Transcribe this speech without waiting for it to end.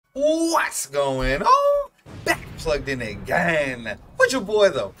What's going on? Back plugged in again with your boy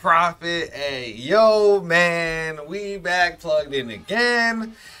the Prophet. Hey, yo, man, we back plugged in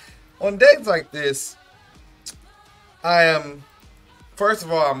again. On days like this, I am, first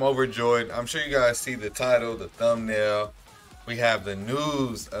of all, I'm overjoyed. I'm sure you guys see the title, the thumbnail. We have the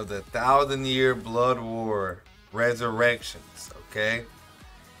news of the 1,000-year Blood War Resurrections, okay?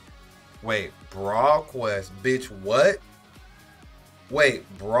 Wait, Brawl Quest, bitch, what? Wait,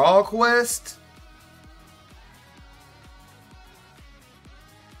 Brawl Quest?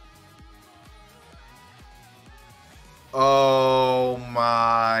 Oh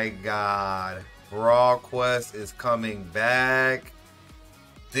my god. Brawl Quest is coming back.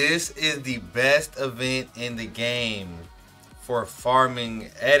 This is the best event in the game for farming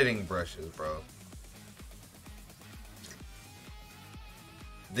editing brushes, bro.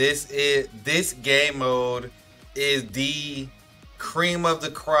 This game mode is the cream of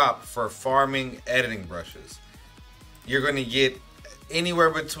the crop for farming editing brushes. You're going to get anywhere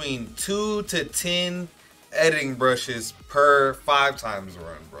between 2 to 10 editing brushes per 5 times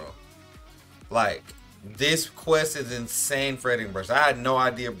run, bro. Like, this quest is insane for editing brushes. I had no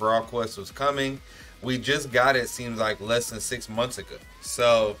idea Brawl Quest was coming. We just got it, seems like less than 6 months ago.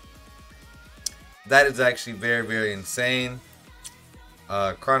 So that is actually very, very insane.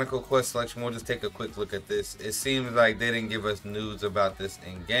 Chronicle quest selection, we'll just take a quick look at this. It seems like they didn't give us news about this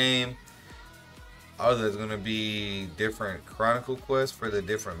in game. Oh, there's going to be different Chronicle quests for the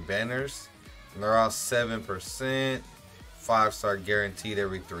different banners. And they're all 7%. 5-star guaranteed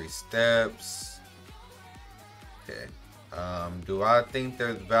every 3 steps. Okay. Do I think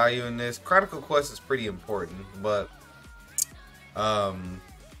there's value in this? Chronicle quest is pretty important, but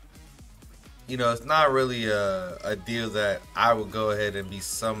you know, it's not really a deal that I would go ahead and be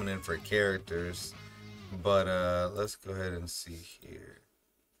summoning for characters. But let's go ahead and see here.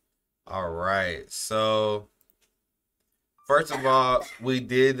 Alright, so first of all, we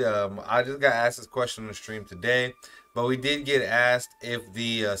did I just got asked this question on the stream today, but we did get asked if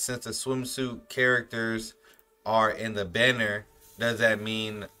the since the swimsuit characters are in the banner, does that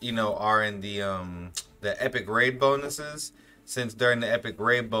mean, you know, are in the epic raid bonuses? Since during the epic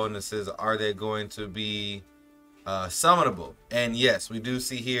raid bonuses, are they going to be summonable? And yes, we do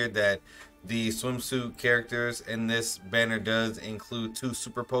see here that the swimsuit characters in this banner does include 2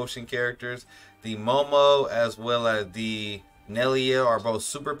 super potion characters. The Momo as well as the Nelia are both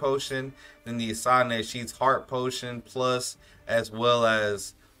super potion. Then the Asane, she's heart potion plus, as well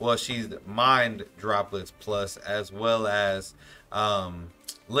as, well, she's mind droplets plus, as well as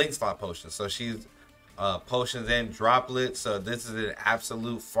link slot potion. So she's potions and droplets. So this is an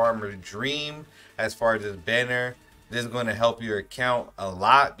absolute farmer's dream as far as this banner. This is going to help your account a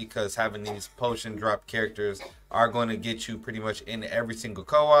lot because having these potion drop characters are going to get you pretty much in every single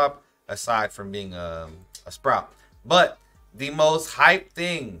co-op aside from being a sprout. But the most hyped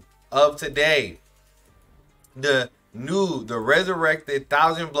thing of today, the resurrected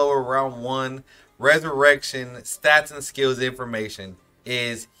 1,000 blower round 1 resurrection stats and skills information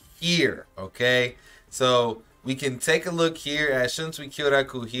is here. Okay, so we can take a look here at Shunsui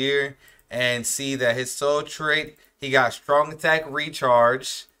Kyoraku here and see that his soul trait, he got strong attack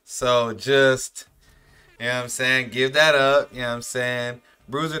recharge. So just, you know what I'm saying, give that up. You know what I'm saying,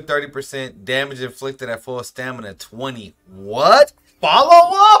 bruiser 30%, damage inflicted at full stamina 20. What?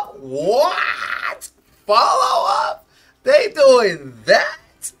 Follow up? What? Follow up? They doing that?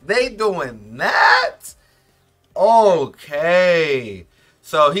 They doing that? Okay.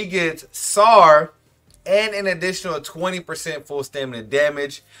 So he gets SAR and an additional 20% full stamina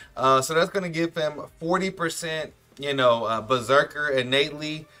damage. So that's going to give him 40%, you know, Berserker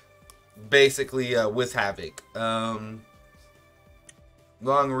innately, basically with Havoc. Long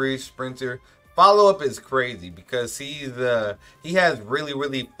reach, sprinter. Follow-up is crazy because he has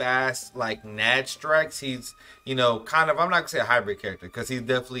really fast, like, Nad strikes. He's, you know, kind of, I'm not going to say a hybrid character because he's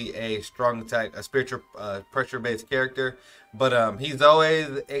definitely a strong attack, a spiritual pressure-based character. But he's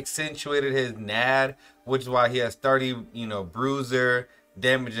always accentuated his Nad, which is why he has 30, you know, bruiser,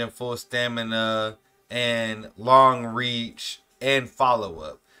 damage and full stamina, and long reach, and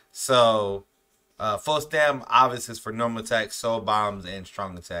follow-up. So full stam obviously is for normal attack, soul bombs, and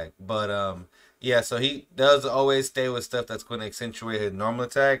strong attack. But yeah, so he does always stay with stuff that's going to accentuate his normal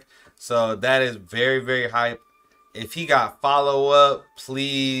attack. So that is very hype. If he got follow-up,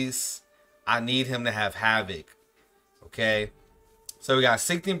 please, I need him to have Havoc. Okay, so we got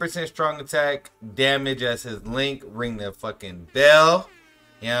 16% strong attack, damage as his link, ring the fucking bell.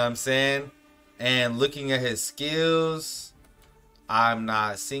 You know what I'm saying? And looking at his skills, I'm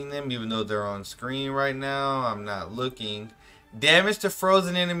not seeing them, even though they're on screen right now. I'm not looking. damage to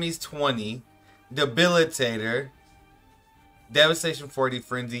frozen enemies 20, debilitator, devastation 40,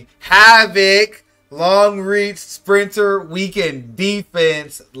 frenzy, havoc, long reach, sprinter, weakened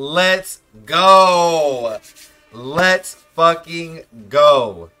defense. Let's go. Let's fucking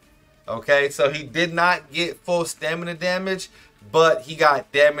go. Okay, so he did not get full stamina damage, but he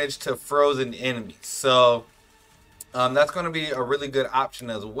got damage to frozen enemies. So that's going to be a really good option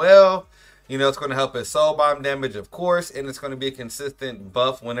as well. You know, it's going to help his soul bomb damage, of course, and it's going to be a consistent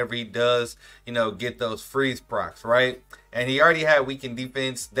buff whenever he does, you know, get those freeze procs, right? And he already had weakened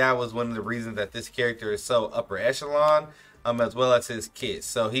defense. That was one of the reasons that this character is so upper echelon, as well as his kit.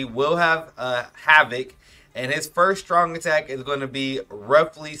 So he will have Havoc, and his first strong attack is going to be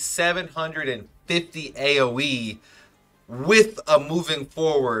roughly 750 AoE with a moving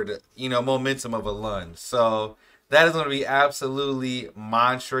forward, you know, momentum of a lunge. So that is going to be absolutely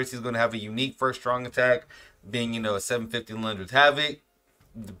monstrous. He's going to have a unique first strong attack, being, you know, a 750 lunge with Havoc.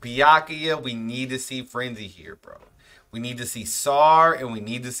 The Byakuya, we need to see Frenzy here, bro. We need to see SAR, and we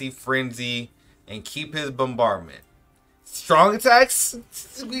need to see Frenzy, and keep his bombardment. Strong attacks,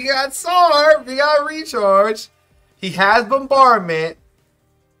 we got SAR, we got Recharge. He has bombardment.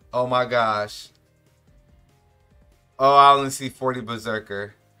 Oh my gosh. Oh, I only see 40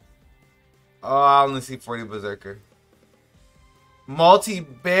 Berserker. Oh, I only see 40 Berserker.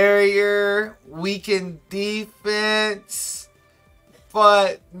 Multi-barrier, weakened defense,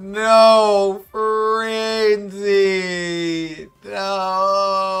 but no frenzy. No.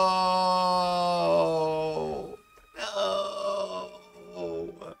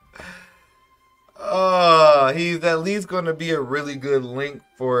 No. He's at least going to be a really good link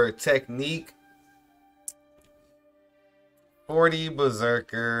for technique. 40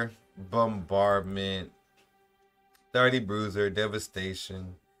 Berserker. Bombardment, 30 bruiser,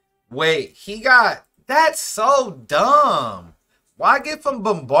 devastation. Wait, he got, that's so dumb. Why give him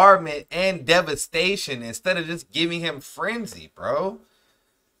bombardment and devastation instead of just giving him frenzy, bro?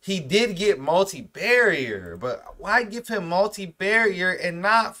 He did get multi-barrier, but why give him multi-barrier and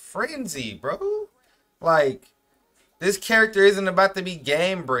not frenzy, bro? Like, this character isn't about to be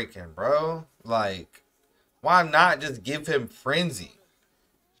game breaking, bro. Like, why not just give him frenzy?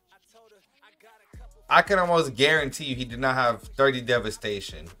 I can almost guarantee you he did not have 30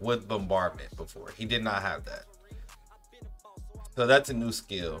 devastation with bombardment before. He did not have that. So that's a new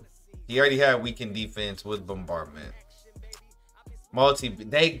skill. He already had weakened defense with bombardment.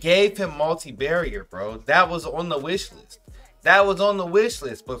 They gave him multi-barrier, bro. That was on the wish list. That was on the wish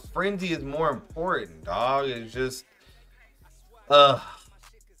list, but frenzy is more important, dog. It's just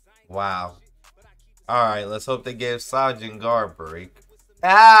wow. Alright, let's hope they gave Sajin guard break.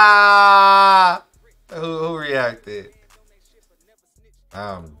 Ah! Who reacted?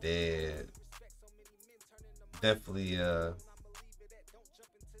 I'm dead. Definitely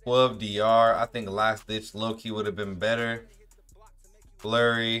 12 DR. I think last ditch low-key would have been better.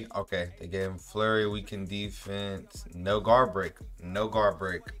 Flurry. Okay, they gave him Flurry, weakened defense. No guard break. No guard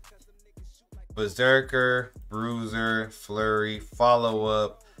break. Berserker, Bruiser, Flurry,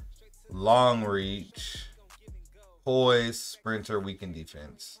 follow-up, long reach, poise, sprinter, weakened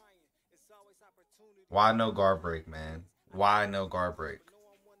defense. Why no guard break, man? Why no guard break?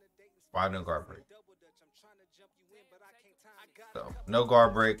 Why no guard break? So no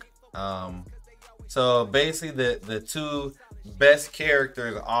guard break. So basically the two best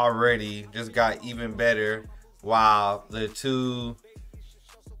characters already just got even better, while the two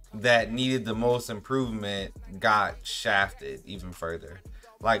that needed the most improvement got shafted even further.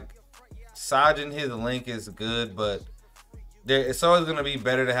 Like Sajin, his link is good, but it's always going to be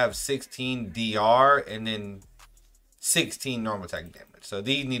better to have 16 DR and then 16 normal attack damage. So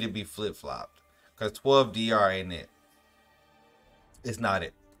these need to be flip-flopped, because 12 DR ain't it. It's not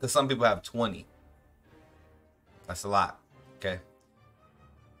it. Because some people have 20. That's a lot. Okay.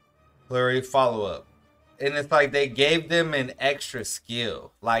 Flurry, follow-up. And it's like they gave them an extra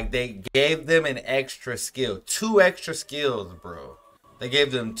skill. Like they gave them an extra skill. 2 extra skills, bro. They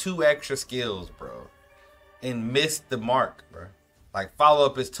gave them 2 extra skills, bro. And missed the mark, bro. Like,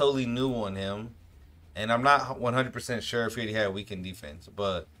 follow-up is totally new on him. And I'm not 100% sure if he had weakened defense.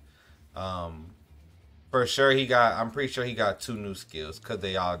 But for sure I'm pretty sure he got 2 new skills, because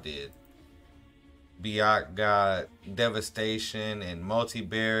they all did. Biak got devastation and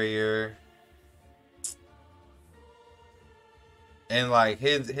multi-barrier. And like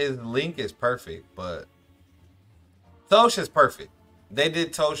his link is perfect, but Tosh is perfect. They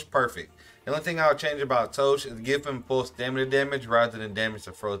did Tosh perfect. The only thing I would change about Tosh is give him full stamina damage rather than damage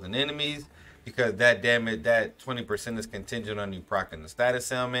to frozen enemies. because that damage, that 20% is contingent on you proccing the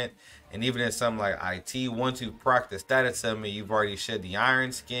status ailment. And even in something like IT, once you proc the status ailment, you've already shed the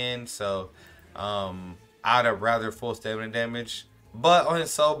iron skin. So I'd have rather full stamina damage. But on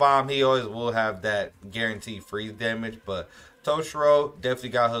his soul bomb, he always will have that guaranteed freeze damage. But Toshiro definitely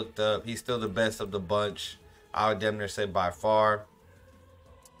got hooked up. He's still the best of the bunch. I would damn near say by far.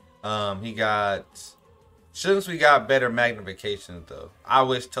 He got Shunsui got better magnification though. I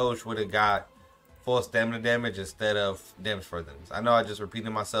wish Tosh would have got full stamina damage instead of damage furtherance. I know I just repeated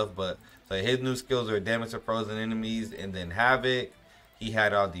myself, but so his new skills are damage to frozen enemies and then havoc. He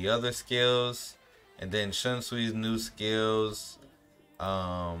had all the other skills, and then Shunsui's new skills,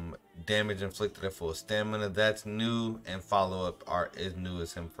 damage inflicted at full stamina. That's new, and follow up art is new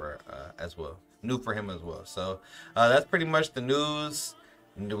as him for as well. New for him as well. So that's pretty much the news.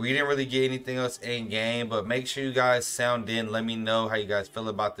 We didn't really get anything else in game, but make sure you guys sound in. Let me know how you guys feel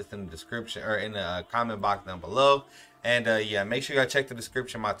about this in the description or in the comment box down below. And yeah, make sure you guys check the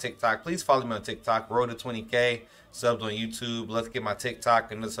description of my TikTok. Please follow me on TikTok. Road to 20K subs on YouTube. Let's get my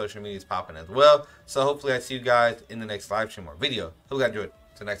TikTok and the social medias popping as well. So hopefully I see you guys in the next live stream or video. Hope you guys enjoyed.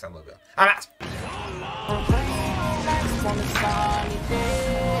 Till next time, love y'all. I'm out.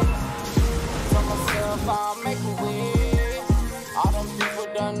 All them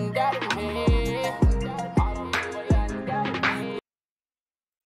people done got it, man.